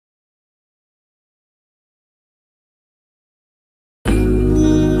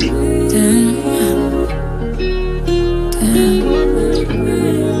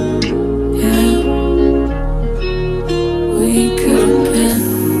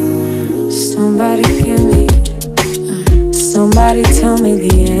Nobody tell me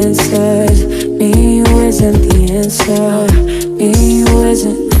the answers. Me and you isn't the answer. Me and you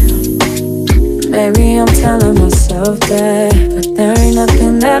isn't. Maybe I'm telling myself that, but there ain't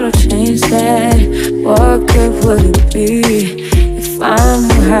nothing that'll change that. What good would it be if I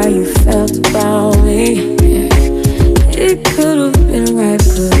knew how you felt about me? It could've been right,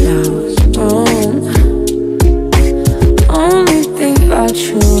 but I was wrong. Only think about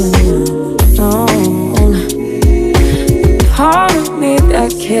you and alone. Part of me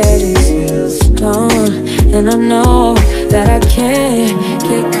that carries stone, and I know that I can't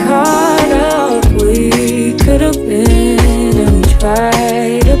get caught up. We could've been, and we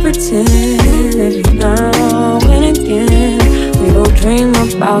try to pretend every now and again. We don't dream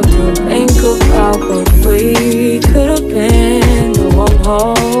about, don't think about what we could've been. No, I'm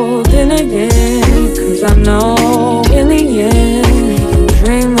holding again, 'cause I know in the end, you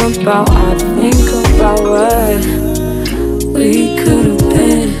dream about, I think about what we could've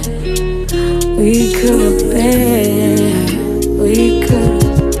been. We could've been. We could've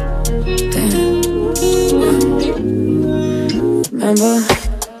been.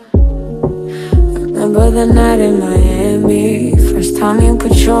 Remember the night in Miami. First time you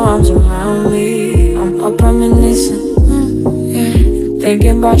put your arms around me. I'm up reminiscing.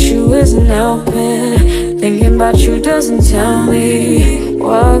 Thinking about you isn't helping. Thinking about you doesn't tell me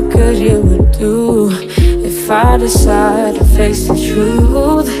what good you would do if I decide to face the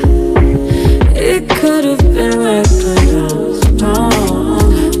truth. It could've been right, but I was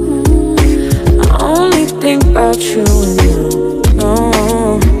wrong. I only think about you and you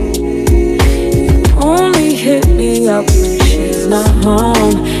know. You only hit me up when she's not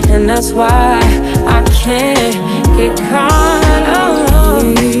home, and that's why I can't get caught up.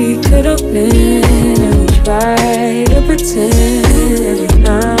 We could've been, and we try to pretend every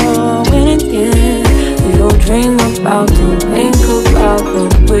now and again. We don't dream about, don't think about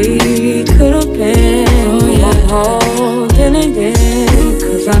what we could've been. We are holding again,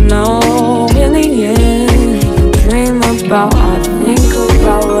 'cause I know in the end, you dream about, I think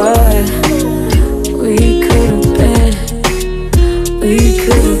about what we could've been. We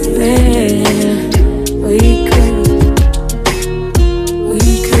could've been. We could've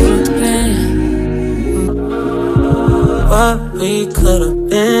been. What we could've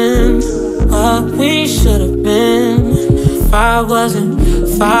been. What we should've been. If I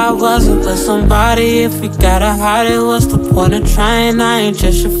wasn't with somebody, if we gotta hide it, what's the point of trying? I ain't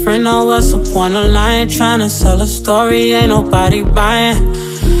just your friend, no, what's the point of lying? Trying to sell a story, ain't nobody buying.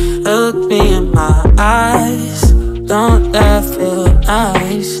 Look me in my eyes, don't that feel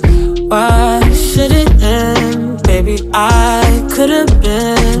nice? Why should it end? Baby, I could've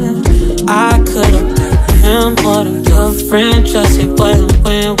been him more than your friend. Just say what and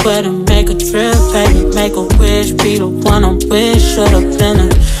when, where to make a trip, baby, make a wish, be the one I'm with. Should've been a,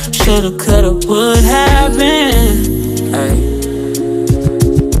 shoulda, coulda, would have been. Hey,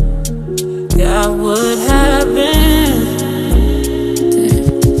 yeah, I would have been.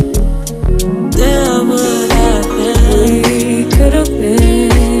 Yeah, I would have been. We could've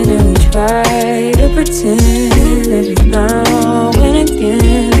been, and we try to pretend every now and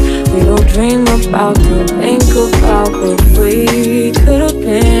again. We don't dream about, don't think about what we could've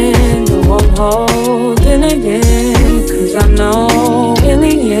been. No, I'm holding again, 'cause I know in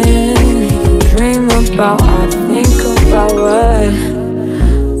the end, you dream about, I